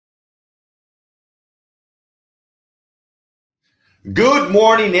Good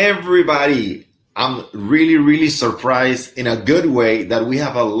morning, everybody. I'm really surprised in a good way that we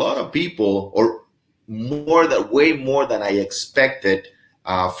have a lot of people, or way more than I expected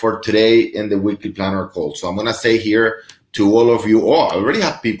for today in the weekly planner call. So I'm going to say here to all of you, I already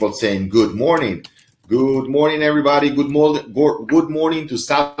have people saying good morning. Good morning, everybody. Good morning to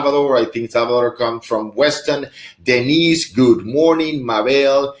Salvador. I think Salvador comes from Weston. Denise, good morning.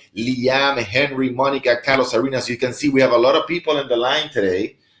 Mabel, Liam, Henry, Monica, Carlos, Arena. As you can see, we have a lot of people in the line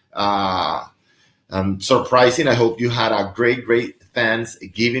today. Surprising. I hope you had a great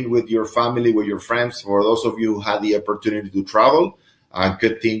Thanksgiving with your family, with your friends. For those of you who had the opportunity to travel,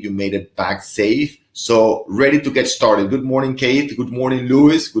 good thing you made it back safe. So ready to get started. Good morning, Kate. Good morning,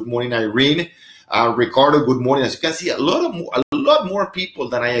 Louis. Good morning, Irene. Ricardo, good morning. As you can see, a lot more people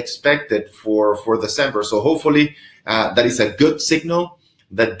than I expected for December. So hopefully that is a good signal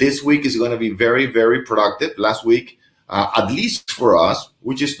that this week is going to be very productive. Last week, at least for us,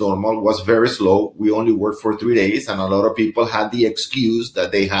 which is normal, was very slow. We only worked for 3 days, and a lot of people had the excuse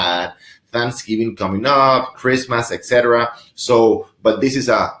that they had Thanksgiving coming up, Christmas, etc. So, but this is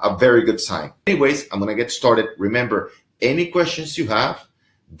a very good sign. Anyways, I'm going to get started. Remember, any questions you have,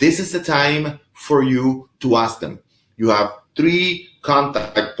 this is the time for you to ask them. You have 3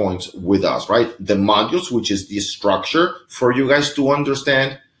 contact points with us, right? The modules, which is the structure for you guys to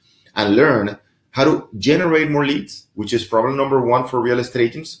understand and learn how to generate more leads, which is problem number 1 for real estate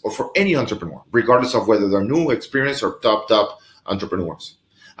agents or for any entrepreneur, regardless of whether they're new, experienced, or top entrepreneurs.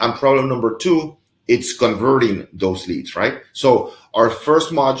 And problem number 2, it's converting those leads, right? So our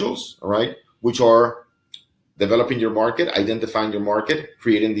first modules, all right, which are developing your market, identifying your market,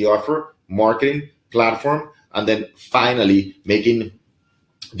 creating the offer, marketing, platform, and then finally making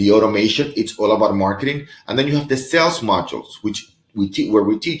the automation. It's all about marketing. And then you have the sales modules, where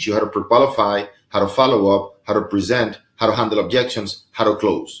we teach you how to pre-qualify, how to follow up, how to present, how to handle objections, how to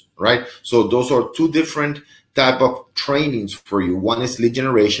close, right? So those are 2 different type of trainings for you. One is lead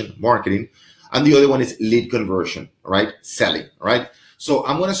generation, marketing, and the other one is lead conversion, right? Selling, right? So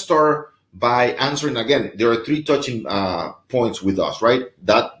I'm going to start by answering again. There are 3 touching points with us, right?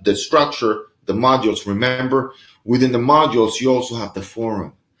 That the structure, the modules. Remember, within the modules, you also have the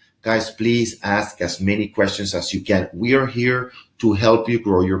forum. Guys, please ask as many questions as you can. We are here to help you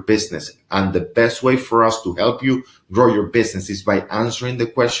grow your business. And the best way for us to help you grow your business is by answering the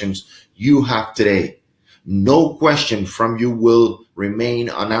questions you have today. No question from you will remain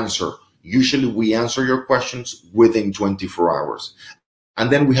unanswered. Usually we answer your questions within 24 hours. And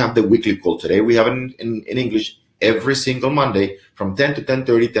then we have the weekly call. Today we have it in English every single Monday from 10 to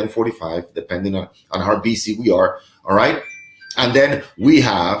 10:30, 10:45, depending on how busy we are. All right. And then we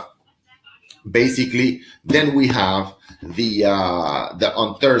have the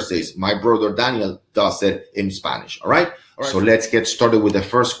on Thursdays, my brother Daniel does it in Spanish. All right. So let's get started with the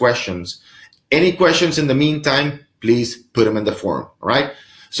first questions. Any questions in the meantime, please put them in the forum. All right.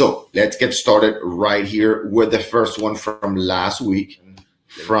 So let's get started right here with the first one from last week.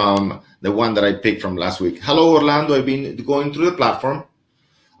 From the one that I picked from last week. Hello, Orlando. I've been going through the platform.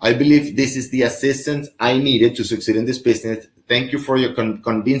 I believe this is the assistance I needed to succeed in this business. Thank you for your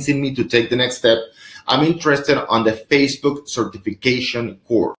convincing me to take the next step. I'm interested on the Facebook certification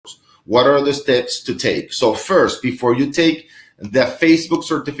course. What are the steps to take? So first, before you take the Facebook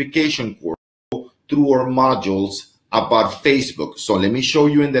certification course, go through our modules about Facebook. So let me show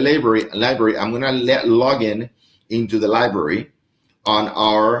you in the library. I'm going to log in into the library on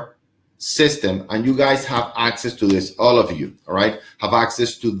our system, and you guys have access to this. All of you, all right, have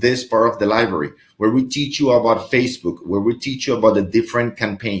access to this part of the library where we teach you about Facebook, where we teach you about the different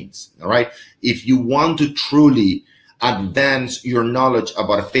campaigns. All right. If you want to truly advance your knowledge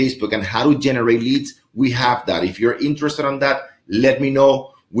about Facebook and how to generate leads, we have that. If you're interested in that, let me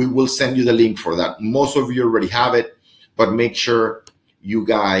know. We will send you the link for that. Most of you already have it, but make sure you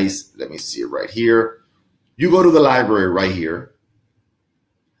guys, let me see right here. You go to the library right here.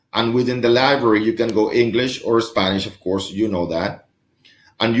 And within the library, you can go English or Spanish, of course, you know that.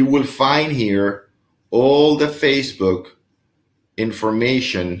 And you will find here all the Facebook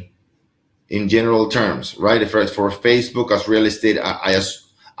information in general terms, right? For Facebook as real estate, I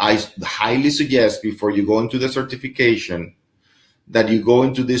highly suggest before you go into the certification that you go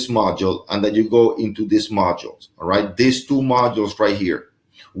into this module and that you go into these modules, all right? These 2 modules right here.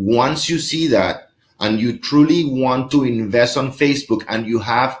 Once you see that, and you truly want to invest on Facebook and you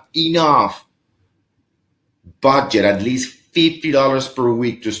have enough budget, at least $50 per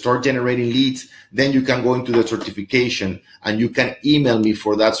week to start generating leads, then you can go into the certification and you can email me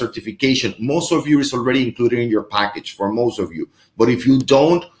for that certification. Most of you is already included in your package for most of you. But if you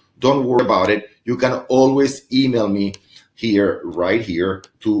don't worry about it. You can always email me here, right here,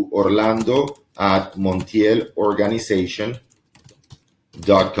 to Orlando at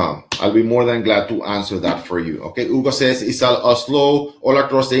montielorganization.com. I'll be more than glad to answer that for you. Okay, Hugo says it's a slow all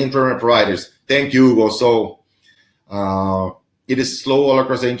across the internet providers. Thank you, Hugo. So it is slow all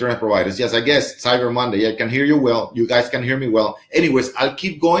across the internet providers. Yes, I guess Cyber Monday. I can hear you well. You guys can hear me well. Anyways, I'll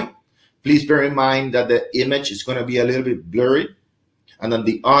keep going. Please bear in mind that the image is going to be a little bit blurry, and then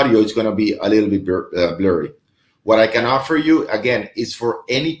the audio is going to be a little bit blurry. What I can offer you, again, is for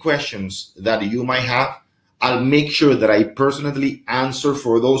any questions that you might have, I'll make sure that I personally answer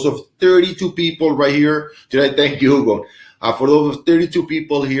for those of 32 people right here today. Thank you, Hugo. For those of 32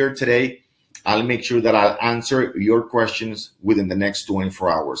 people here today, I'll make sure that I'll answer your questions within the next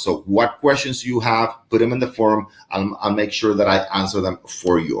 24 hours. So what questions you have, put them in the forum. I'll make sure that I answer them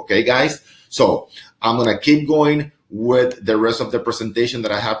for you. Okay, guys? So I'm going to keep going with the rest of the presentation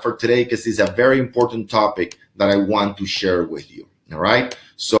that I have for today, because it's a very important topic that I want to share with you. All right?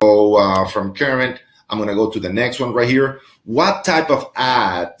 So from current, I'm going to go to the next one right here. What type of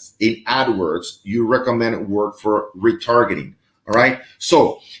ads in AdWords you recommend work for retargeting? All right.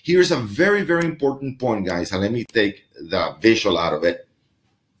 So here's a very, very important point, guys. And let me take the visual out of it.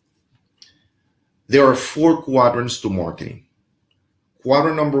 There are 4 quadrants to marketing.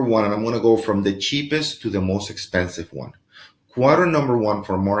 Quadrant number 1, and I'm going to go from the cheapest to the most expensive one. Quadrant number 1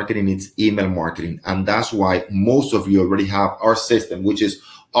 for marketing is email marketing. And that's why most of you already have our system, which is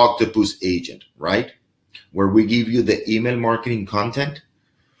Octopus Agent, right? Where we give you the email marketing content.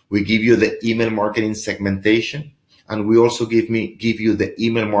 We give you the email marketing segmentation. And we also give you the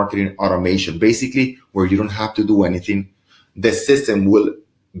email marketing automation, basically where you don't have to do anything. The system will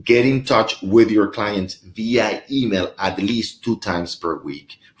get in touch with your clients via email at least 2 times per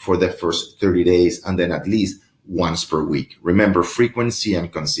week for the first 30 days, and then at least once per week. Remember, frequency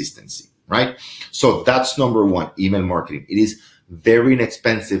and consistency, right? So that's number 1, email marketing. It is very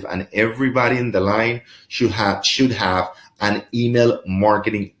inexpensive, and everybody in the line should have an email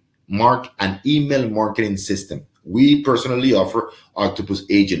marketing system. We personally offer Octopus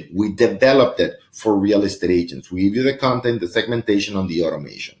Agent. We developed it for real estate agents. We give you the content, the segmentation, and the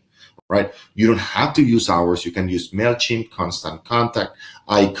automation, right? You don't have to use ours. You can use MailChimp, Constant Contact,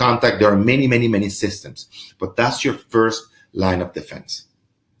 iContact. There are many, many, many systems, but that's your first line of defense,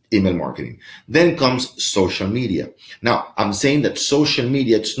 email marketing. Then comes social media. Now, I'm saying that social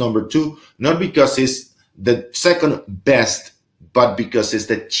media, it's number 2, not because it's the second best, but because it's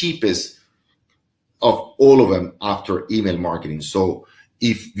the cheapest of all of them after email marketing. So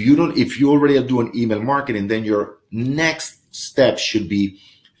if you already are doing email marketing, then your next step should be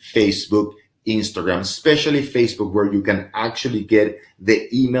Facebook, Instagram, especially Facebook, where you can actually get the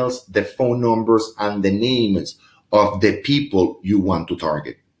emails, the phone numbers, and the names of the people you want to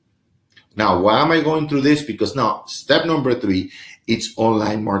target. Now, why am I going through this? Because now step number 3, it's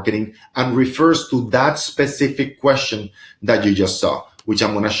online marketing, and refers to that specific question that you just saw, which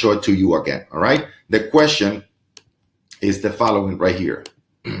I'm going to show it to you again. All right. The question is the following right here.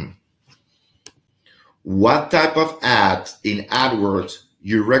 What type of ads in AdWords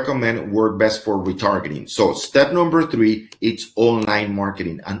you recommend work best for retargeting? So step number 3, it's online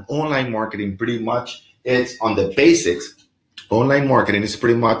marketing. And online marketing pretty much, it's on the basics. Online marketing is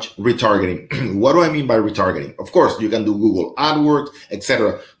pretty much retargeting. What do I mean by retargeting? Of course, you can do Google AdWords,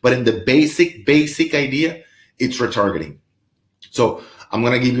 etc. But in the basic idea, it's retargeting. So I'm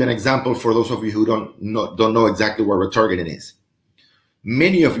going to give you an example for those of you who don't know exactly what retargeting is.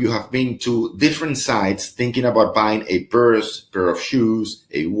 Many of you have been to different sites thinking about buying a purse, pair of shoes,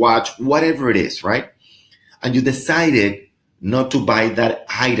 a watch, whatever it is, right? And you decided not to buy that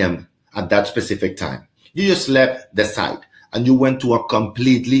item at that specific time. You just left the site and you went to a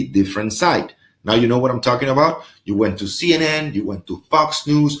completely different site. Now you know what I'm talking about? You went to CNN, you went to Fox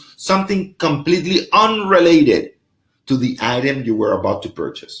News, something completely unrelated to the item you were about to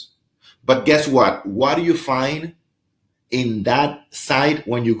purchase. But guess what? What do you find in that site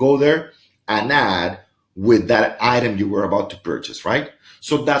when you go there? An ad with that item you were about to purchase, right?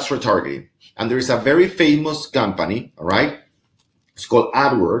 So that's retargeting. And there is a very famous company, all right? It's called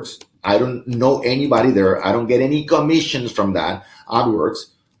AdWords. I don't know anybody there. I don't get any commissions from that.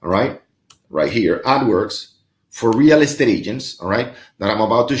 AdWords, all right? Right here, AdWords for real estate agents, all right? That I'm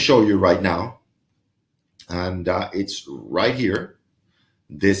about to show you right now. And it's right here.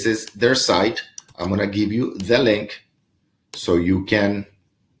 This is their site. I'm going to give you the link so you can.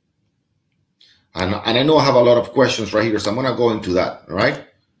 And I know I have a lot of questions right here, so I'm going to go into that. All right.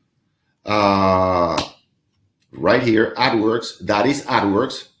 Right here, AdWords. That is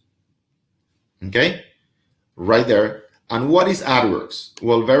AdWords. Okay. Right there. And what is AdWords?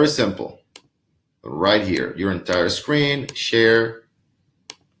 Well, very simple. right here, your entire screen, share.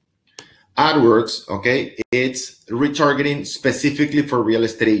 AdWords, okay, it's retargeting specifically for real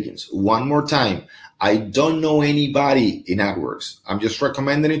estate agents. One more time, I don't know anybody in AdWords. I'm just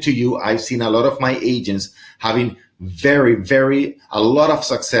recommending it to you. I've seen a lot of my agents having a lot of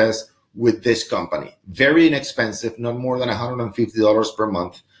success with this company. Very inexpensive, not more than $150 per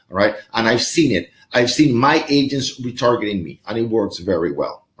month, all right? And I've seen it. I've seen my agents retargeting me, and it works very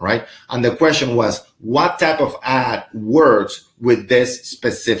well, all right? And the question was, what type of ad works with this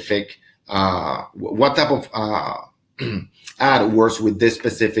specific what type of ad works with this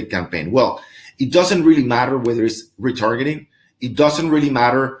specific campaign? Well, it doesn't really matter whether it's retargeting. It doesn't really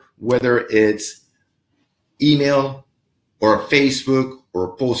matter whether it's email or Facebook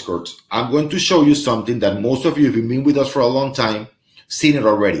or postcards. I'm going to show you something that most of you, if you've been with us for a long time, seen it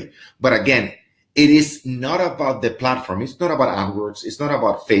already. But again, it is not about the platform. It's not about AdWords. It's not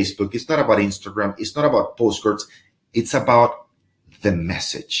about Facebook. It's not about Instagram. It's not about postcards. It's about the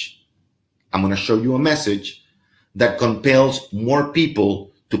message. I'm going to show you a message that compels more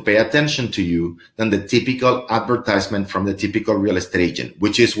people to pay attention to you than the typical advertisement from the typical real estate agent,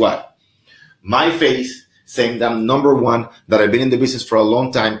 which is what? My face saying that I'm number one, that I've been in the business for a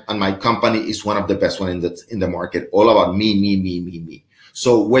long time, and my company is one of the best ones in the market. All about me.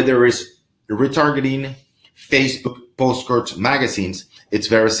 So whether it's retargeting, Facebook, postcards, magazines, it's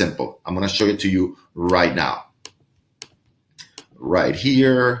very simple. I'm going to show it to you right now. Right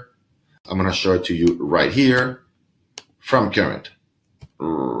here. I'm going to show it to you right here from Current.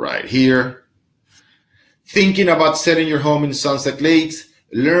 Right here. Thinking about selling your home in Sunset Lakes?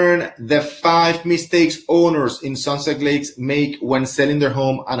 Learn the 5 mistakes owners in Sunset Lakes make when selling their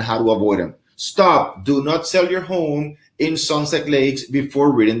home and how to avoid them. Stop. Do not sell your home in Sunset Lakes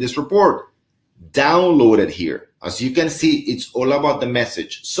before reading this report. Download it here. As you can see, it's all about the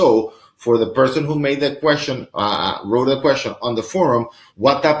message. So for the person who made the question, wrote the question on the forum,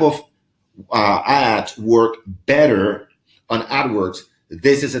 what type of ads work better on AdWords?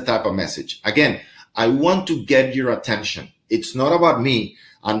 This is a type of message. Again, I want to get your attention. It's not about me,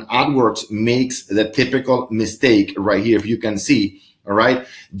 and AdWords makes the typical mistake right here, if you can see. All right.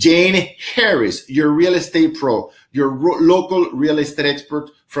 Jane Harris, your real estate pro, your local real estate expert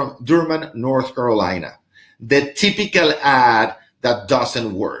from Durham, North Carolina. The typical ad that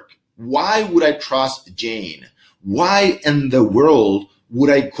doesn't work. Why would I trust Jane? Why in the world would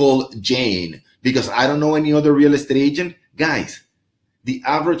I call Jane? Because I don't know any other real estate agent? Guys, the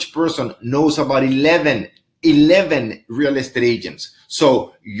average person knows about 11 real estate agents.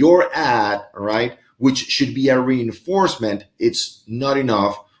 So your ad, right, which should be a reinforcement, it's not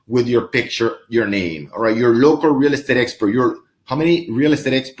enough with your picture, your name, all right? Your local real estate expert, how many real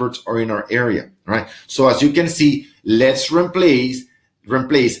estate experts are in our area, right? So as you can see, let's replace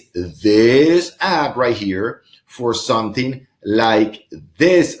this ad right here for something like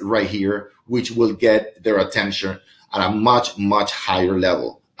this right here, which will get their attention at a much, much higher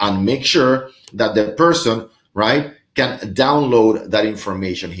level. And make sure that the person, right, can download that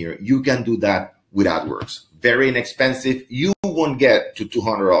information here. You can do that with AdWords. Very inexpensive. You won't get to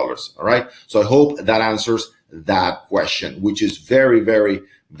 $200, all right? So I hope that answers that question, which is very, very,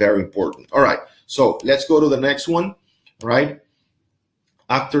 very important. All right, so let's go to the next one, all right?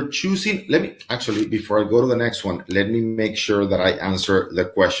 After choosing, before I go to the next one, let me make sure that I answer the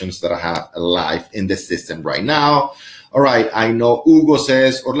questions that I have live in the system right now. All right, I know Hugo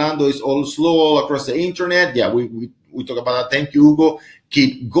says, Orlando is all slow across the internet. Yeah, we talk about that. Thank you, Hugo.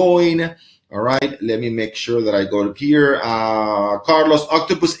 Keep going. All right, let me make sure that I go here. Carlos,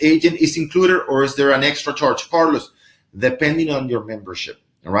 Octopus Agent is included, or is there an extra charge? Carlos, depending on your membership,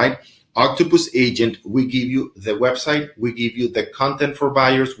 all right? Octopus Agent, we give you the website, we give you the content for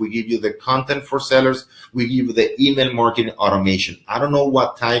buyers, we give you the content for sellers, we give you the email marketing automation. I don't know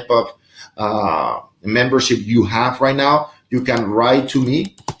what type of membership you have right now. You can write to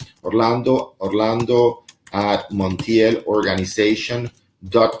me, Orlando at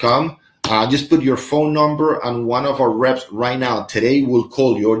montielorganization.com. Just put your phone number, and one of our reps right now today will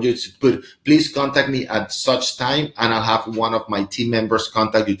call you, or just put, please contact me at such time, and I'll have one of my team members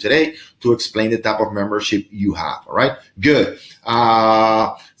contact you today to explain the type of membership you have. All right, good.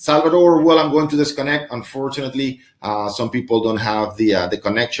 Salvador, well, I'm going to disconnect. Unfortunately, some people don't have the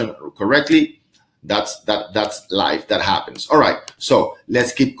connection correctly. That's life. That happens. All right, so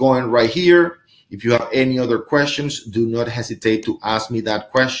let's keep going right here. If you have any other questions, do not hesitate to ask me that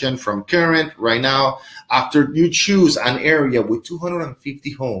question from Current right now. After you choose an area with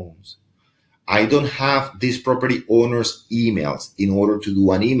 250 homes, I don't have these property owners' emails in order to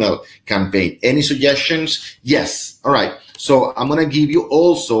do an email campaign. Any suggestions? Yes. All right. So I'm going to give you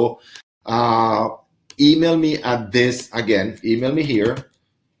also Uh, email me at this again. Email me here,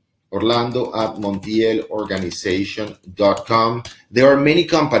 orlando@montielorganization.com. There are many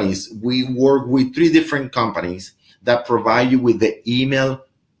companies. We work with 3 different companies that provide you with the email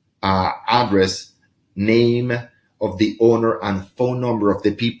address, name of the owner, and phone number of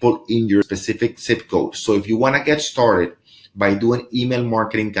the people in your specific zip code. So if you want to get started by doing email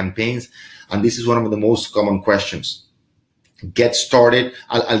marketing campaigns, and this is one of the most common questions, get started.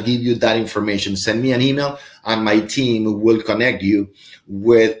 I'll give you that information. Send me an email and my team will connect you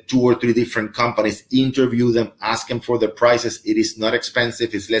with 2 or 3 different companies. Interview them, ask them for the prices. It is not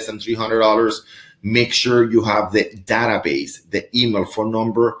expensive. It's less than $300. Make sure you have the database, the email, phone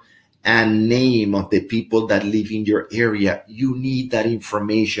number, and name of the people that live in your area. You need that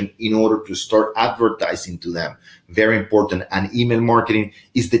information in order to start advertising to them. Very important. And email marketing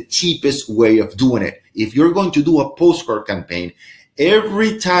is the cheapest way of doing it. If you're going to do a postcard campaign,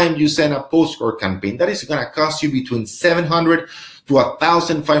 every time you send a postcard campaign, that is going to cost you between $700 to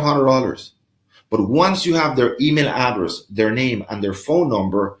 $1,500. But once you have their email address, their name, and their phone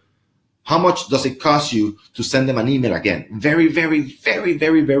number, how much does it cost you to send them an email again? Very, very, very,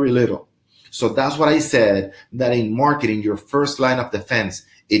 very, very little. So that's what I said, that in marketing, your first line of defense,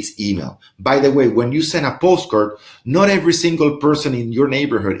 it's email. By the way, when you send a postcard, not every single person in your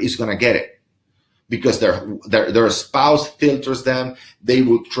neighborhood is going to get it, because their spouse filters them. They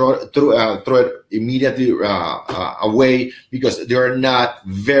will throw it immediately away because they're not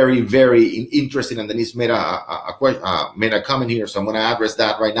very, very interested. And Denise made a comment here, so I'm going to address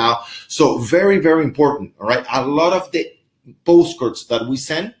that right now. So very, very important. All right, a lot of the postcards that we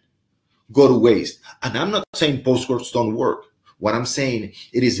send go to waste, and I'm not saying postcards don't work. What I'm saying,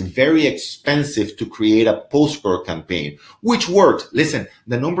 it is very expensive to create a postcard campaign, which works. Listen,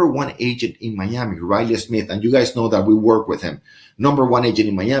 the #1 agent in Miami, Riley Smith, and you guys know that we work with him, #1 agent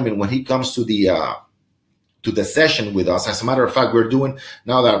in Miami. And when he comes to the session with us, as a matter of fact, we're doing,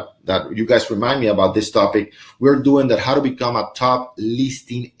 now that you guys remind me about this topic, we're doing that how to become a top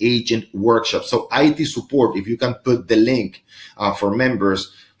listing agent workshop. So IT support, if you can put the link for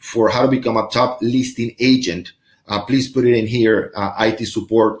members for how to become a top listing agent, please put it in here, IT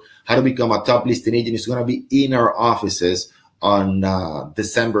support, how to become a top listing agent. Is going to be in our offices on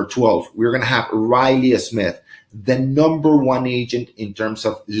December 12th. We're going to have Riley Smith, the #1 agent in terms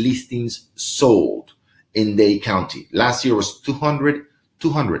of listings sold in Dade County. Last year was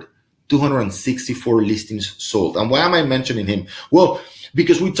 264 listings sold. And why am I mentioning him? Well,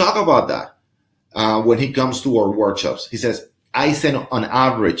 because we talk about that when he comes to our workshops. He says, he sends on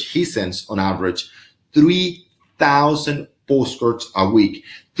average 3,000 postcards a week.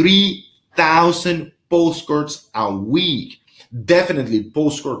 3,000 postcards a week. Definitely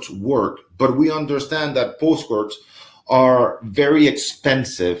postcards work, but we understand that postcards are very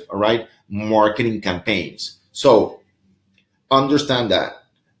expensive, all right, marketing campaigns. So understand that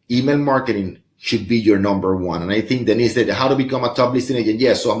email marketing should be your #1. And I think Denise said, how to become a top listing agent.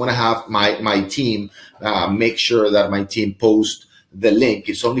 Yes, so I'm going to have my team make sure that my team posts the link.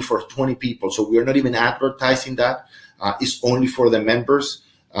 It's only for 20 people. So we're not even advertising that. It's only for the members.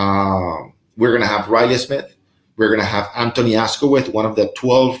 We're going to have Riley Smith. We're going to have Anthony Askowitz, one of the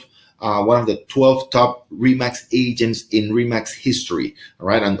 12 top RE/MAX agents in RE/MAX history. All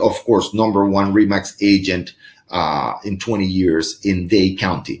right. And of course, #1 RE/MAX agent in 20 years in Dade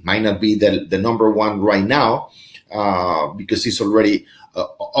County. Might not be the #1 right now because he's already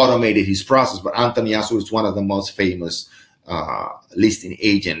automated his process, but Anthony Askowitz is one of the most famous listing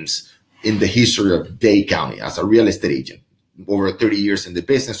agents in the history of Dade County as a real estate agent, over 30 years in the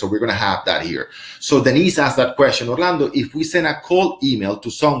business. So we're going to have that here. So Denise asked that question, Orlando, if we send a cold email to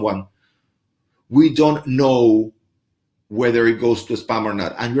someone, we don't know whether it goes to spam or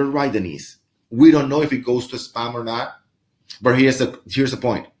not. And you're right, Denise. We don't know if it goes to spam or not. But here's the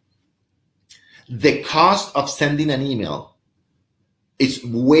point. The cost of sending an email is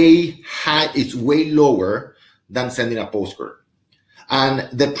way high. It's way lower than sending a postcard. And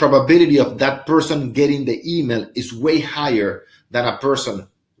the probability of that person getting the email is way higher than a person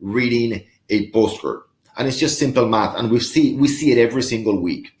reading a postcard. And it's just simple math. And we see it every single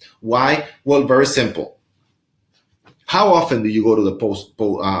week. Why? Well, very simple. How often do you go to the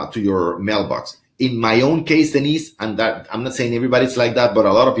to your mailbox? In my own case, Denise, and that I'm not saying everybody's like that, but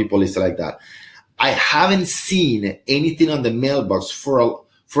a lot of people is like that. I haven't seen anything on the mailbox for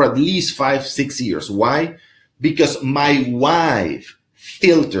at least 5-6 years. Why? Because my wife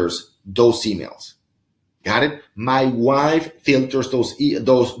filters those emails. Got it? My wife filters those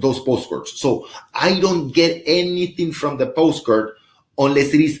postcards. So I don't get anything from the postcard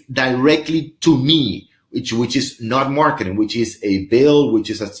unless it is directly to me, which is not marketing, which is a bill, which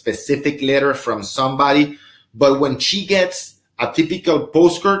is a specific letter from somebody. But when she gets a typical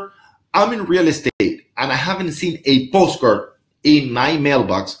postcard, I'm in real estate and I haven't seen a postcard in my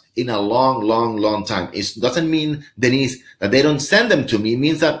mailbox in a long time. It doesn't mean, Denise, that they don't send them to me. It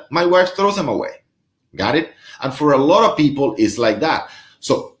means that my wife throws them away. Got it? And for a lot of people, it's like that.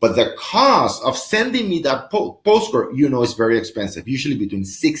 So, but the cost of sending me that postcard, is very expensive, usually between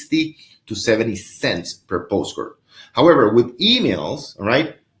 60 to 70 cents per postcard. However, with emails,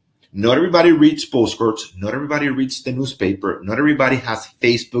 right, not everybody reads postcards, not everybody reads the newspaper, not everybody has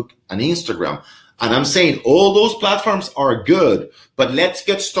Facebook and Instagram. And I'm saying all those platforms are good, but let's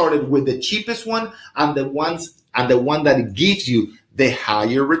get started with the cheapest one and the one that gives you the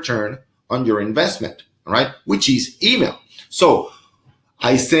higher return on your investment, right? Which is email. So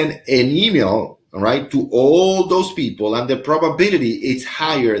I send an email, right, to all those people, and the probability is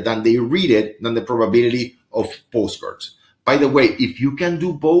higher than they read it than the probability of postcards. By the way, if you can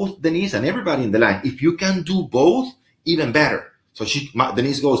do both, Denise, and everybody in the line, if you can do both, even better. So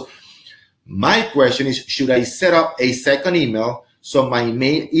Denise goes, my question is, should I set up a second email so my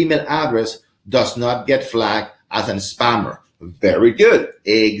main email address does not get flagged as a spammer? Very good.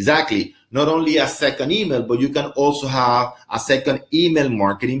 Exactly. Not only a second email, but you can also have a second email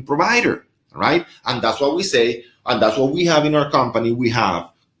marketing provider, right? And that's what we say, and that's what we have in our company. We have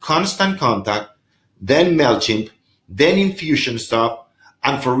Constant Contact, then MailChimp, then Infusionsoft,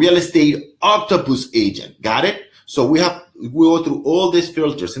 and for real estate, Octopus Agent. Got it? So we go through all these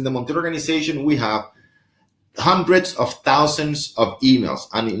filters. In the Montiel organization, we have hundreds of thousands of emails.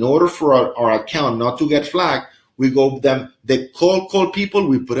 And in order for our account not to get flagged, we go them, the cold people,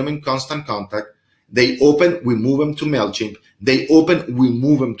 we put them in Constant Contact. They open, we move them to MailChimp. They open, we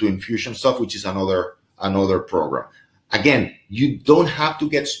move them to Infusionsoft, which is another program. Again, you don't have to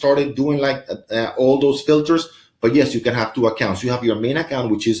get started doing like all those filters, but yes, you can have two accounts. You have your main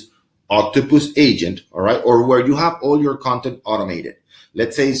account, which is Octopus Agent, all right, or where you have all your content automated.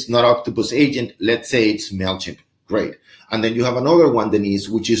 Let's say it's not Octopus Agent. Let's say it's MailChimp. Great. And then you have another one, Denise,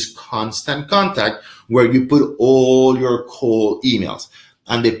 which is Constant Contact, where you put all your cold emails.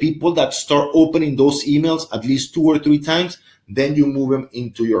 And the people that start opening those emails at least 2 or 3 times, then you move them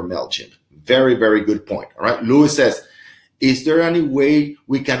into your MailChimp. Very, very good point. All right. Louis says, is there any way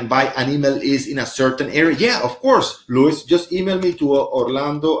we can buy an email list in a certain area? Yeah, of course. Louis, just email me to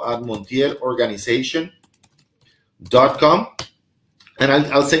orlando@montielorganization.com. And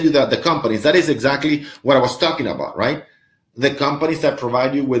I'll send you the companies. That is exactly what I was talking about, right? The companies that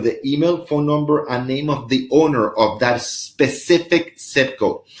provide you with the email, phone number, and name of the owner of that specific zip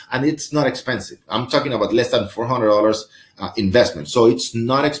code. And it's not expensive. I'm talking about less than $400 investment. So it's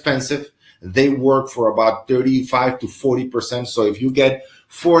not expensive. They work for about 35 to 40%. So if you get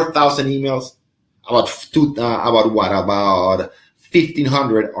 4,000 emails, about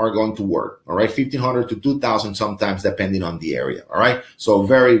 1,500 are going to work. All right. 1,500 to 2,000 sometimes, depending on the area. All right. So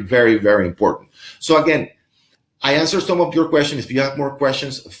very, very, very important. So again, I answered some of your questions. If you have more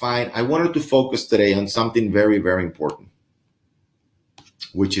questions, fine. I wanted to focus today on something very, very important,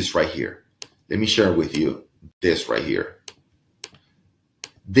 which is right here. Let me share with you this right here.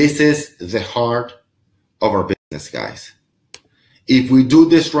 This is the heart of our business, guys. If we do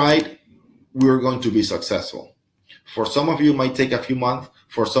this right, we're going to be successful. For some of you, it might take a few months.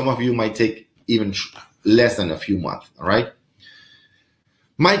 For some of you, it might take even less than a few months. All right.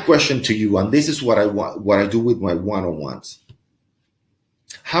 My question to you, and this is what I do with my one-on-ones.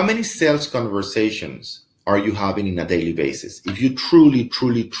 How many sales conversations are you having in a daily basis? If you truly,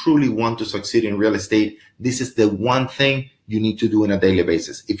 truly, truly want to succeed in real estate, this is the one thing you need to do on a daily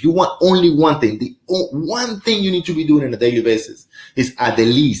basis. If you want only one thing, the one thing you need to be doing on a daily basis is at the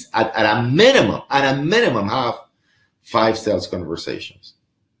least, at a minimum, have 5 sales conversations,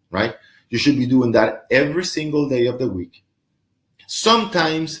 right? You should be doing that every single day of the week.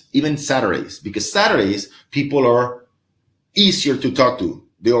 Sometimes even Saturdays, because Saturdays, people are easier to talk to.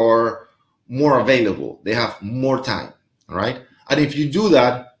 They are more available. They have more time, all right? And if you do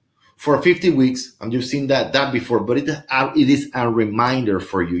that for 50 weeks, and you've seen that before, but it is a reminder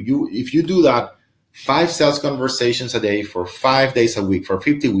for you. If you do that 5 sales conversations a day for 5 days a week for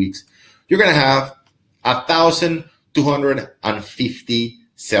 50 weeks, you're going to have 1,250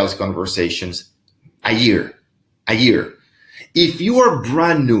 sales conversations a year. If you are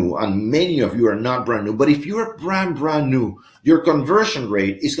brand new, and many of you are not brand new, but if you are brand new, your conversion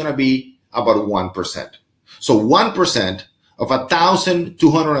rate is going to be about 1%. So 1% of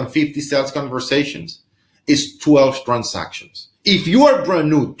 1,250 sales conversations is 12 transactions. If you are brand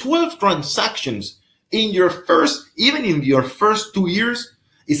new, 12 transactions in your first 2 years,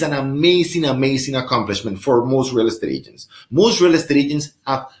 It's an amazing, amazing accomplishment for most real estate agents. Most real estate agents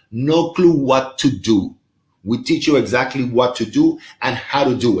have no clue what to do. We teach you exactly what to do and how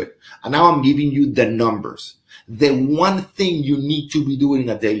to do it. And now I'm giving you the numbers. The one thing you need to be doing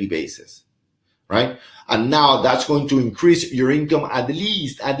on a daily basis, right? And now that's going to increase your income at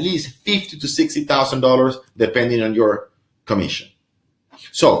least $50,000 to $60,000, depending on your commission.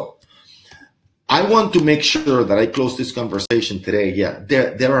 So I want to make sure that I close this conversation today. Yeah,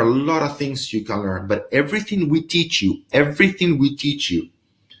 there are a lot of things you can learn, but everything we teach you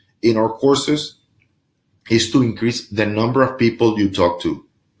in our courses is to increase the number of people you talk to.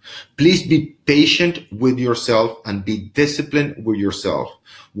 Please be patient with yourself and be disciplined with yourself.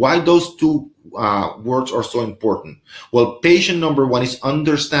 Why those two words are so important? Well, patient, number one, is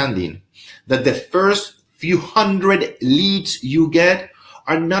understanding that the first few hundred leads you get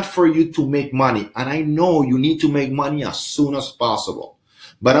are not for you to make money. And I know you need to make money as soon as possible.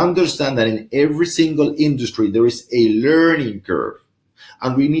 But understand that in every single industry, there is a learning curve.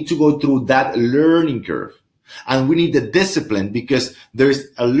 And we need to go through that learning curve. And we need the discipline because there's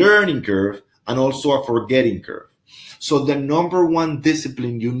a learning curve and also a forgetting curve. So the number one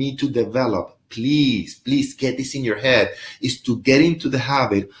discipline you need to develop, please get this in your head, is to get into the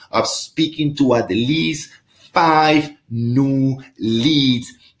habit of speaking to at least 5 new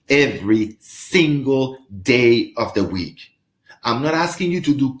leads every single day of the week. I'm not asking you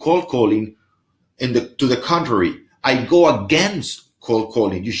to do cold calling. To the contrary, I go against cold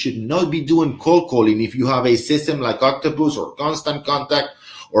calling. You should not be doing cold calling if you have a system like Octopus or Constant Contact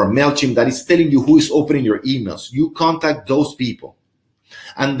or MailChimp that is telling you who is opening your emails. You contact those people.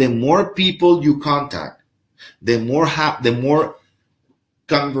 And the more people you contact, the more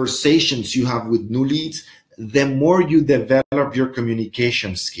conversations you have with new leads, the more you develop your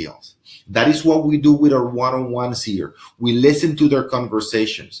communication skills. That is what we do with our one-on-ones here. We listen to their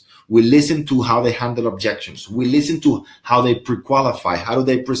conversations. We listen to how they handle objections. We listen to how they pre-qualify. How do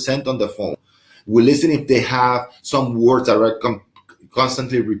they present on the phone? We listen if they have some words that are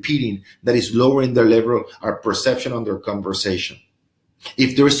constantly repeating that is lowering their level or perception on their conversation.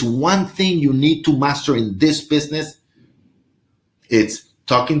 If there's one thing you need to master in this business, it's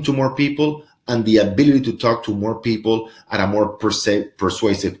talking to more people and the ability to talk to more people at a more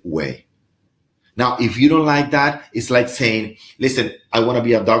persuasive way. Now, if you don't like that, it's like saying, listen, I want to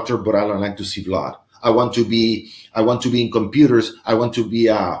be a doctor, but I don't like to see blood. I want to be in computers. I want to be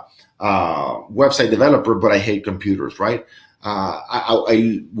a website developer, but I hate computers, right?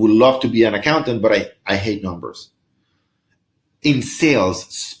 I would love to be an accountant, but I hate numbers. In sales,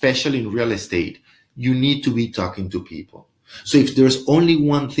 especially in real estate, you need to be talking to people. So if there's only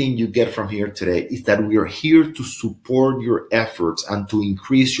one thing you get from here today, is that we are here to support your efforts and to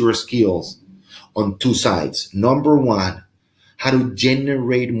increase your skills on two sides. Number one, how to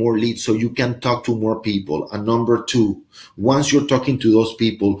generate more leads so you can talk to more people. And number two, once you're talking to those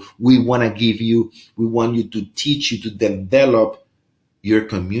people, we want you to teach you to develop your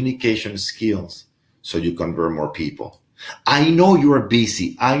communication skills so you convert more people. I know you're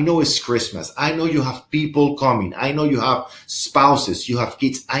busy. I know it's Christmas. I know you have people coming. I know you have spouses, you have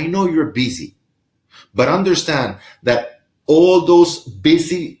kids. I know you're busy. But understand that all those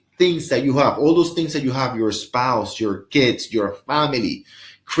busy things that you have, your spouse, your kids, your family,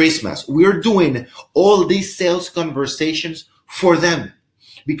 Christmas, we're doing all these sales conversations for them.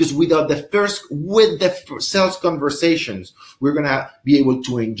 Because with the sales conversations, we're going to be able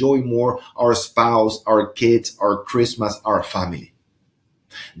to enjoy more our spouse, our kids, our Christmas, our family.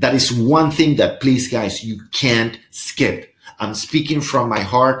 That is one thing that, please, guys, you can't skip. I'm speaking from my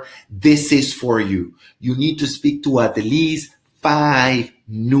heart. This is for you. You need to speak to at least 5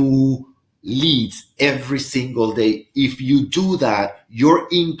 new leads every single day. If you do that, your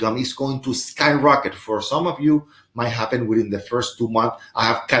income is going to skyrocket. For some of you, might happen within the first 2 months. I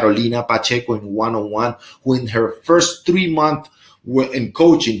have Carolina Pacheco in one-on-one, who in her first 3 months in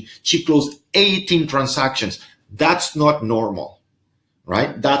coaching, she closed 18 transactions. That's not normal,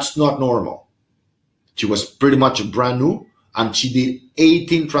 right? That's not normal. She was pretty much brand new and she did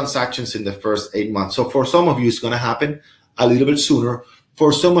 18 transactions in the first 8 months. So for some of you, it's going to happen a little bit sooner.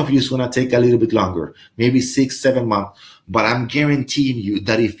 For some of you, it's going to take a little bit longer, maybe 6-7 months. But I'm guaranteeing you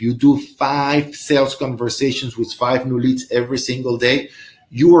that if you do 5 sales conversations with 5 new leads every single day,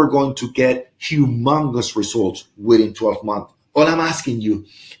 you are going to get humongous results within 12 months. All I'm asking you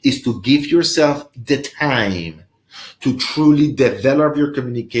is to give yourself the time to truly develop your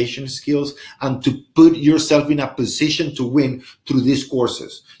communication skills and to put yourself in a position to win through these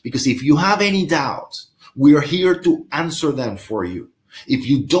courses. Because if you have any doubts, we are here to answer them for you. If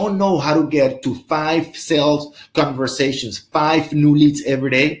you don't know how to get to 5 sales conversations, 5 new leads every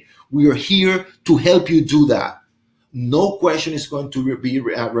day, we are here to help you do that. No question is going to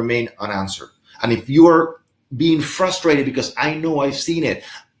remain unanswered. And if you are being frustrated, because I know I've seen it,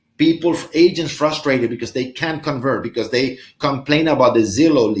 agents frustrated because they can't convert, because they complain about the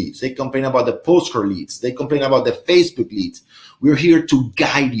Zillow leads, they complain about the postcard leads, they complain about the Facebook leads. We're here to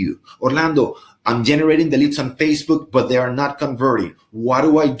guide you. Orlando, I'm generating the leads on Facebook, but they are not converting. What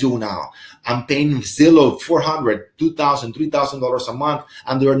do I do now? I'm paying Zillow $400, $2,000, $3,000 a month,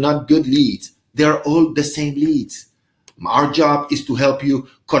 and they're not good leads. They're all the same leads. Our job is to help you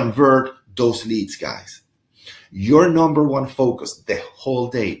convert those leads, guys. Your number one focus the whole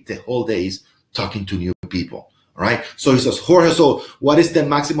day is talking to new people. All right. So he says, Jorge, so what is the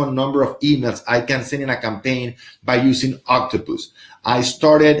maximum number of emails I can send in a campaign by using Octopus? I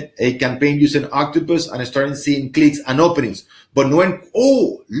started a campaign using Octopus and I started seeing clicks and openings, but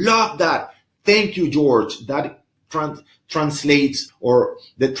love that. Thank you, George. That translates or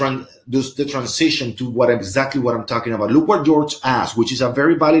the transition to exactly what I'm talking about. Look what George asked, which is a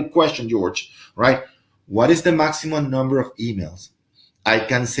very valid question, George, right? What is the maximum number of emails I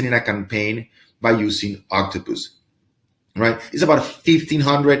can send in a campaign by using Octopus, right? It's about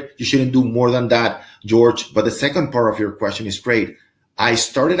 1,500. You shouldn't do more than that, George. But the second part of your question is great. I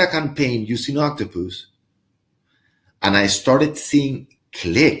started a campaign using Octopus and I started seeing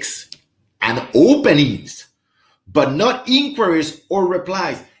clicks and openings, but not inquiries or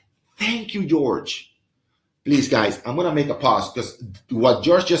replies. Thank you, George. Please, guys, I'm going to make a pause because what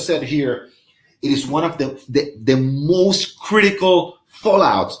George just said here, it is one of the most critical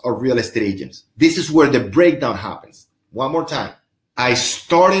fallouts of real estate agents. This is where the breakdown happens. One more time. I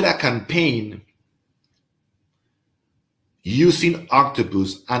started a campaign using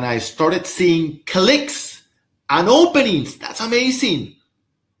Octopus and I started seeing clicks and openings. That's amazing.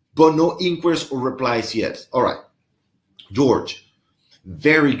 But no inquiries or replies yet. All right. George,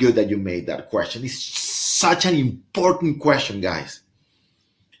 very good that you made that question. It's such an important question, guys.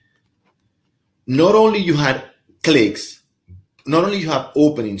 Not only you had clicks, not only you have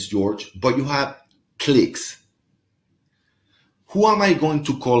openings, George, but you have clicks. Who am I going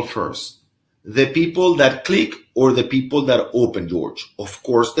to call first? The people that click or the people that open, George? Of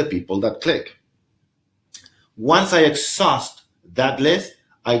course, the people that click. Once I exhaust that list,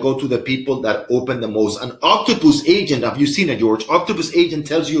 I go to the people that open the most. An Octopus agent, have you seen it, George? Octopus agent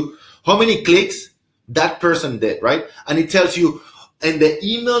tells you how many clicks that person did, right? And it tells you in the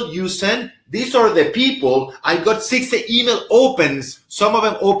email you send, these are the people. I got 60 email opens. Some of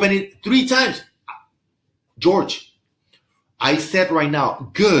them open it 3 times. George, I said right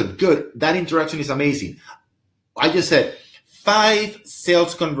now, good. That interaction is amazing. I just said 5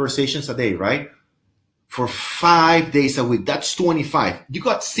 sales conversations a day, right? For 5 days a week. That's 25. You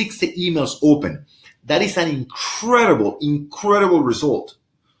got 60 emails open. That is an incredible result.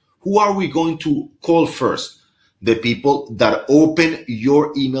 Who are we going to call first? The people that open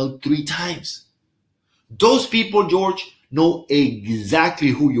your email 3 times. Those people, George, know exactly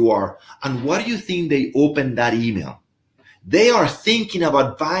who you are. And what do you think they open that email? They are thinking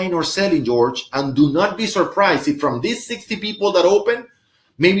about buying or selling, George. And do not be surprised if from these 60 people that open,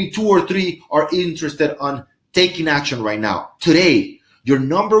 maybe 2 or 3 are interested on taking action right now. Today, your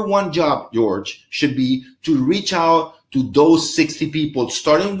number one job, George, should be to reach out to those 60 people,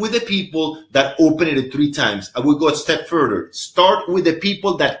 starting with the people that open it 3 times. I will go a step further. Start with the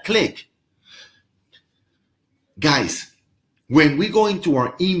people that click. Guys, when we go into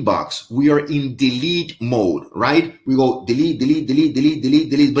our inbox, we are in delete mode, right? We go delete.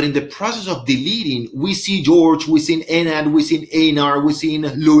 But in the process of deleting, we see George, we see Enad, we see Einar, we see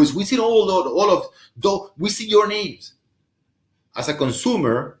Louis, we see all of those, we see your names. As a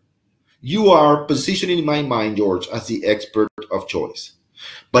consumer, you are positioning in my mind, George, as the expert of choice.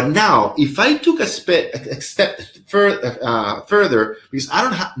 But now, if I took a step further, because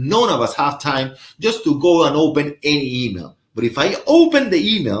none of us have time just to go and open any email. But if I open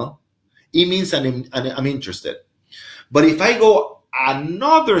the email, it means I'm interested. But if I go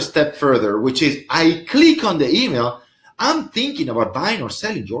another step further, which is I click on the email, I'm thinking about buying or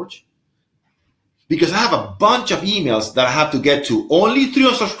selling, George. Because I have a bunch of emails that I have to get to. Only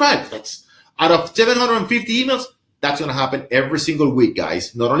 3 unsubscribed. That's out of 750 emails. That's going to happen every single week,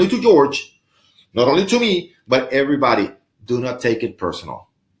 guys. Not only to George, not only to me, but everybody. Do not take it personal.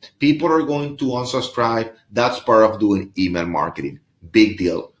 People are going to unsubscribe. That's part of doing email marketing. Big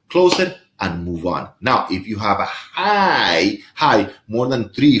deal. Close it and move on. Now, if you have a high, more than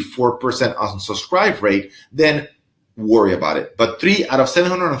 3-4% unsubscribe rate, then worry about it. But 3 out of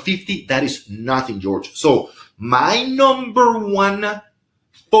 750, that is nothing, George. So My number one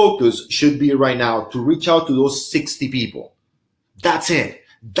focus should be right now to reach out to those 60 people. That's it.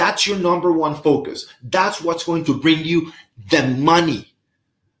 That's your number one focus. That's what's going to bring you the money.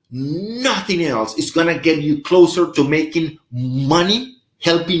 Nothing else is going to get you closer to making money,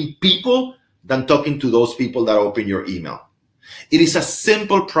 helping people, than talking to those people that open your email. It is a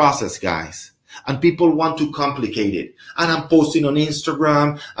simple process, guys. And people want to complicate it. And I'm posting on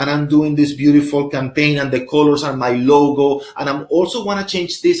Instagram, and I'm doing this beautiful campaign, and the colors are my logo, and I'm also want to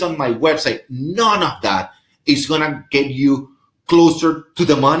change this on my website. None of that is going to get you closer to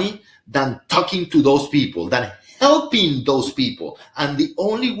the money than talking to those people, than helping those people. And the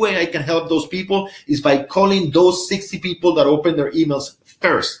only way I can help those people is by calling those 60 people that open their emails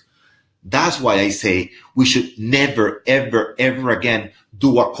first. That's why I say we should never, ever, ever again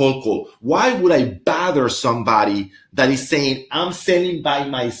do a cold call. Why would I bother somebody that is saying, I'm selling by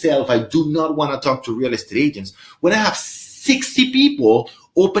myself, I do not want to talk to real estate agents, when I have 60 people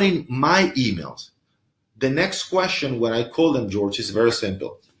opening my emails? The next question when I call them, George, is very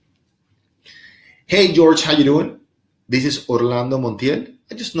simple. Hey, George, how you doing? This is Orlando Montiel.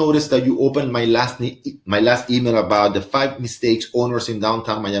 I just noticed that you opened my last email about the 5 mistakes owners in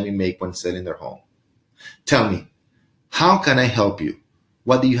downtown Miami make when selling their home. Tell me, how can I help you?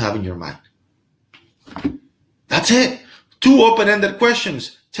 What do you have in your mind? That's it. 2 open-ended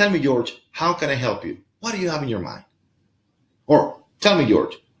questions. Tell me, George, how can I help you? What do you have in your mind? Or tell me,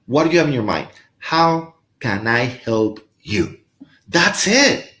 George, what do you have in your mind? How can I help you? That's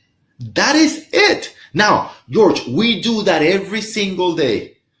it. That is it. Now, George, we do that every single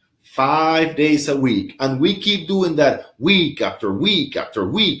day, 5 days a week, and we keep doing that week after week after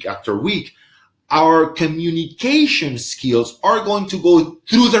week after week. Our communication skills are going to go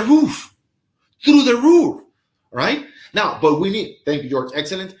through the roof, right? Now, but we need, thank you, George,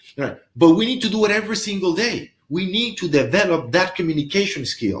 excellent. Right. But we need to do it every single day. We need to develop that communication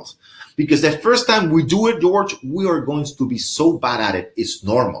skills, because the first time we do it, George, we are going to be so bad at it. It's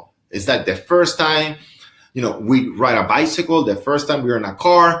normal. It's like the first time, we ride a bicycle, the first time we were in a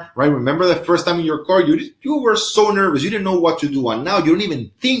car, right? Remember the first time in your car, you were so nervous, you didn't know what to do, and now you don't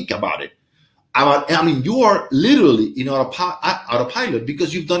even think about it. You are literally in autopilot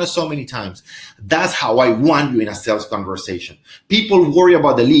because you've done it so many times. That's how I want you in a sales conversation. People worry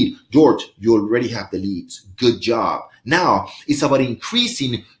about the lead. George, you already have the leads. Good job. Now it's about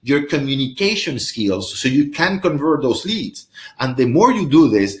increasing your communication skills so you can convert those leads. And the more you do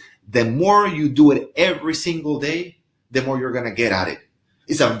this, the more you do it every single day, the more you're going to get at it.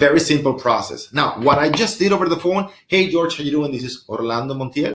 It's a very simple process. Now, what I just did over the phone, hey, George, how you doing? This is Orlando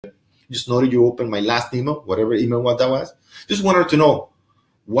Montiel. Just noted you opened my last email, whatever email what that was. Just wanted to know,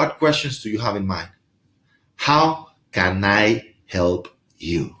 what questions do you have in mind? How can I help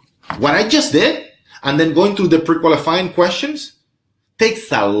you? What I just did, and then going through the pre-qualifying questions,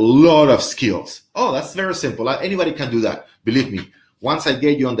 takes a lot of skills. Oh, that's very simple. Anybody can do that. Believe me. Once I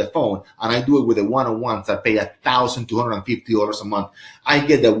get you on the phone and I do it with the one-on-ones, I pay $1,250 a month. I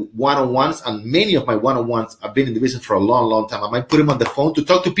get the one-on-ones, and many of my one-on-ones, I've been in the business for a long, long time. I might put them on the phone to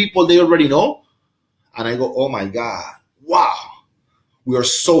talk to people they already know. And I go, oh my God, wow, we are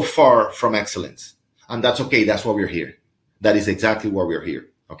so far from excellence. And that's okay. That's why we're here. That is exactly why we're here.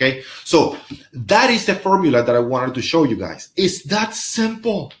 Okay. So that is the formula that I wanted to show you guys. It's that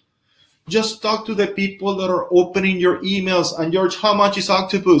simple. Just talk to the people that are opening your emails. And George, how much is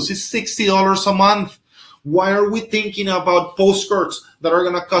Octopus? It's $60 a month. Why are we thinking about postcards that are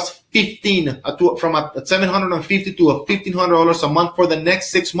going to cost from $750 to $1,500 a month for the next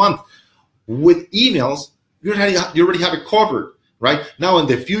 6 months? With emails, you already have it covered, right? Now, in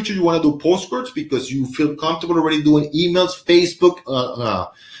the future, you want to do postcards because you feel comfortable already doing emails, Facebook,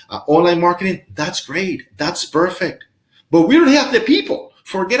 online marketing. That's great. That's perfect. But we already have the people.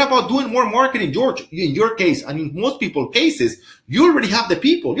 Forget about doing more marketing, George. In your case, and in most people's cases, you already have the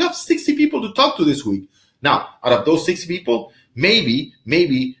people. You have 60 people to talk to this week. Now, out of those 60 people, maybe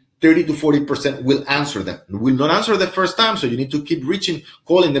 30 to 40% will answer them. Will not answer the first time, so you need to keep reaching,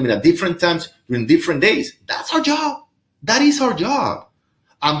 calling them in different times during different days. That's our job. That is our job.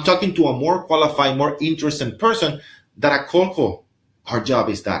 I'm talking to a more qualified, more interested person than a cold call. Our job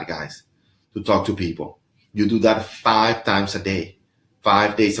is that, guys, to talk to people. You do that 5 times a day.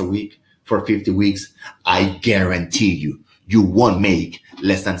 5 days a week for 50 weeks, I guarantee you won't make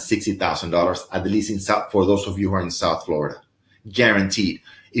less than $60,000, at least for those of you who are in South Florida. Guaranteed.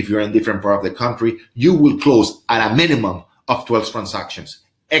 If you're in a different part of the country, you will close at a minimum of 12 transactions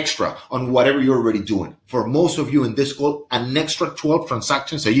extra on whatever you're already doing. For most of you in this call, an extra 12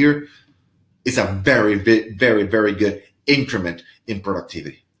 transactions a year is a very, very, very good increment in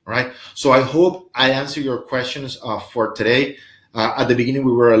productivity. right? So I hope I answer your questions for today. At the beginning,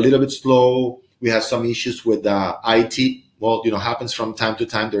 we were a little bit slow. We had some issues with IT. Well, happens from time to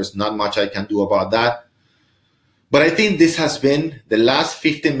time. There's not much I can do about that. But I think this has been the last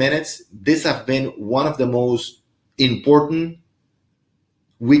 15 minutes. This has been one of the most important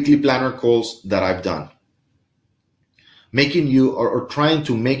weekly planner calls that I've done. Making you or trying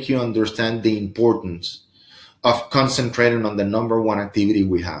to make you understand the importance of concentrating on the number one activity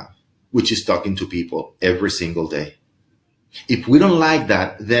we have, which is talking to people every single day. If we don't like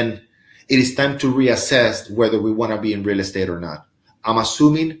that, then it is time to reassess whether we want to be in real estate or not. I'm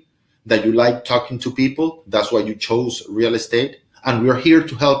assuming that you like talking to people. That's why you chose real estate. And we're here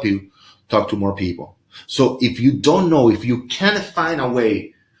to help you talk to more people. So if you don't know, if you can't find a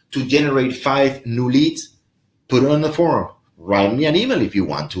way to generate 5 new leads, put it on the forum. Write me an email if you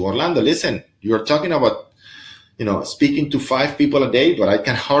want to. Orlando, listen, you're talking about, speaking to 5 people a day, but I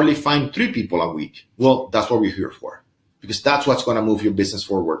can hardly find 3 people a week. Well, that's what we're here for, because that's what's going to move your business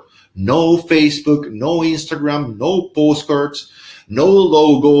forward. No Facebook, no Instagram, no postcards, no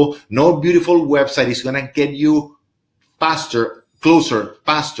logo, no beautiful website is going to get you faster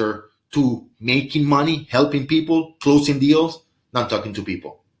to making money, helping people, closing deals, than talking to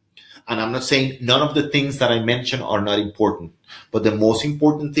people. And I'm not saying none of the things that I mentioned are not important, but the most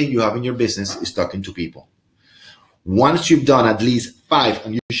important thing you have in your business is talking to people. Once you've done at least 5,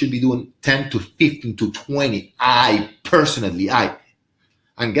 and you should be doing 10 to 15 to 20, and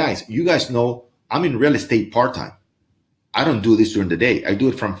guys, you guys know I'm in real estate part-time. I don't do this during the day. I do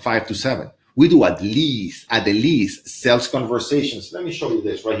it from 5 to 7. We do at the least sales conversations. Let me show you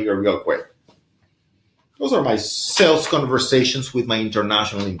this right here real quick. Those are my sales conversations with my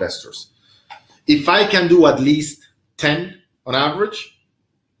international investors. If I can do at least 10 on average,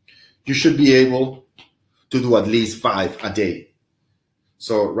 you should be able to do at least 5 a day.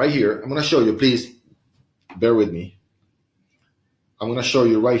 So right here, I'm going to show you, please bear with me. I'm going to show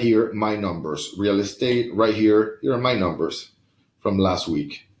you right here my numbers. Real estate, right here. Here are my numbers from last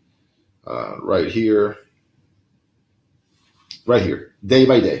week. Right here, day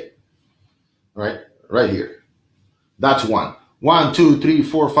by day. Right here. That's 1. 1, 2, 3,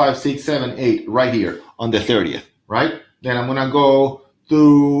 4, 5, 6, 7, 8, right here on the 30th, right? Then I'm going to go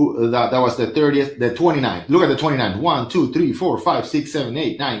through that was the 30th, the 29th. Look at the 29th. 1, 2, 3, 4, 5, 6, 7,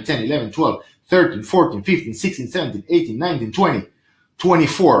 8, 9, 10, 11, 12, 13, 14, 15, 16, 17, 18, 19, 20,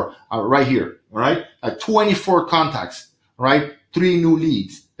 24, right here, all right? 24 contacts, right? 3 new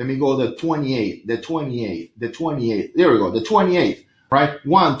leads. Let me go the 28th, the 28th, the 28th. There we go, the 28th, right?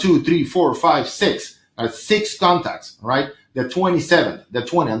 1, 2, 3, 4, 5, 6. 6 contacts, right? The 27th, the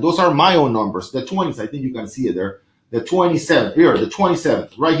 20, and those are my own numbers. The 20s, I think you can see it there. The 27th, here, the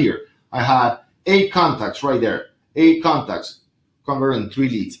 27th, right here. I had 8 contacts right there. 8 contacts, converting 3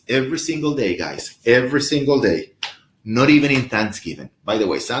 leads every single day, guys. Every single day. Not even in Thanksgiving. By the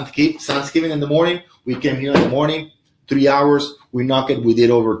way, Thanksgiving in the morning, we came here in the morning, 3 hours, we knocked it, we did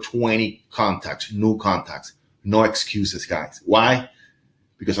over 20 contacts, new contacts. No excuses, guys. Why?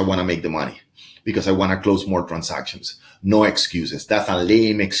 Because I want to make the money. Because I want to close more transactions. No excuses. That's a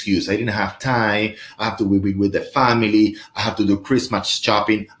lame excuse. I didn't have time. I have to be with the family. I have to do Christmas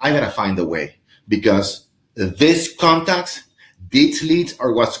shopping. I got to find a way, because these contacts, these leads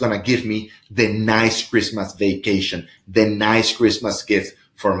are what's going to give me the nice Christmas vacation, the nice Christmas gift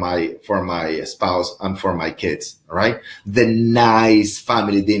for my spouse and for my kids. All right. The nice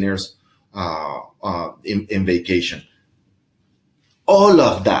family dinners, in vacation. All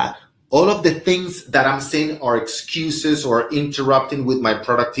of that. All of the things that I'm saying are excuses or interrupting with my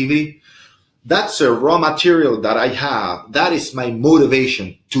productivity, that's a raw material that I have. That is my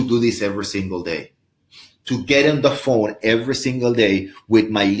motivation to do this every single day, to get on the phone every single day with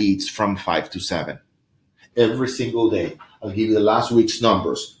my leads from 5 to 7. Every single day. I'll give you the last week's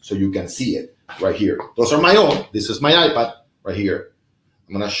numbers so you can see it right here. Those are my own. This is my iPad right here.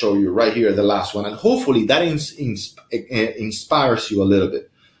 I'm going to show you right here the last one. And hopefully that inspires you a little bit.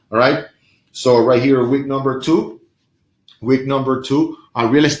 All right. So right here, week number 2,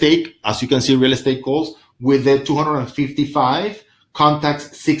 real estate, as you can see, real estate calls with the 255,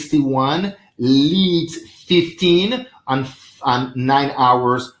 contacts 61, leads 15, and 9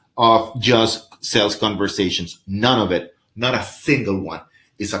 hours of just sales conversations. None of it, not a single one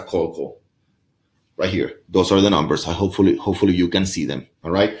is a cold call. Right here. Those are the numbers. Hopefully you can see them.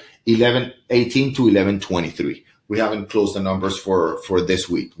 All right. 11:18 to 11:23. We haven't closed the numbers for this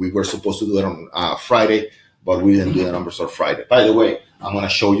week. We were supposed to do it on Friday, but we didn't do the numbers on Friday. By the way, I'm going to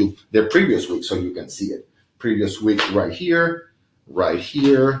show you the previous week so you can see it. Previous week right here. 1,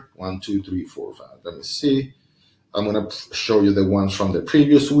 2, 3, 4, 5. Let me see. I'm going to show you the ones from the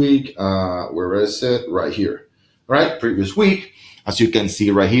previous week. Where is it? Right here. All right, previous week. As you can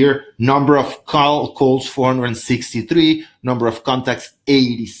see right here, number of calls, 463, number of contacts,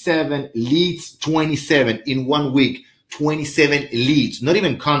 87, leads, 27 in 1 week, 27 leads, not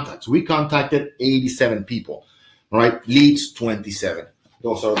even contacts. We contacted 87 people, all right? Leads, 27.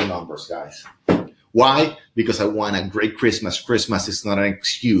 Those are the numbers, guys. Why? Because I want a great Christmas. Christmas is not an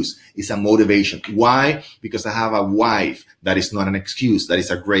excuse. It's a motivation. Why? Because I have a wife. That is not an excuse. That is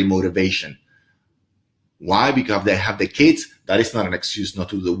a great motivation. Why? Because they have the kids. That is not an excuse not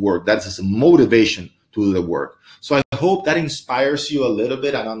to do the work. That is a motivation to do the work. So I hope that inspires you a little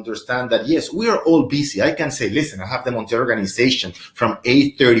bit and understand that, yes, we are all busy. I can say, listen, I have the Montiel organization from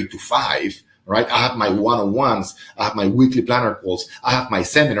 8:30 to 5. Right? I have my one-on-ones. I have my weekly planner calls. I have my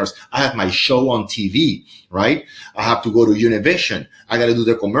seminars. I have my show on TV, right? I have to go to Univision. I got to do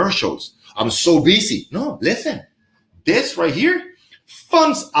the commercials. I'm so busy. No, listen, this right here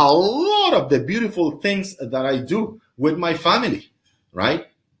funds a lot of the beautiful things that I do with my family, right?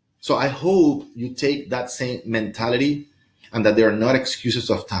 So I hope you take that same mentality and that there are not excuses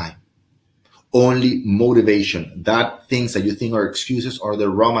of time. Only motivation. That things that you think are excuses are the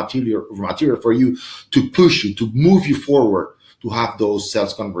raw material for you to push you, to move you forward, to have those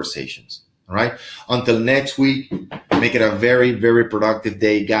sales conversations. All right. Until next week, make it a very, very productive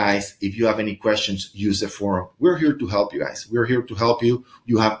day, guys. If you have any questions, use the forum. We're here to help you guys. We're here to help you.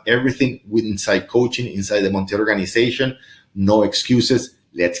 You have everything with inside coaching, inside the Montiel organization. No excuses.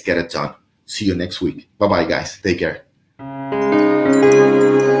 Let's get it done. See you next week. Bye-bye, guys. Take care.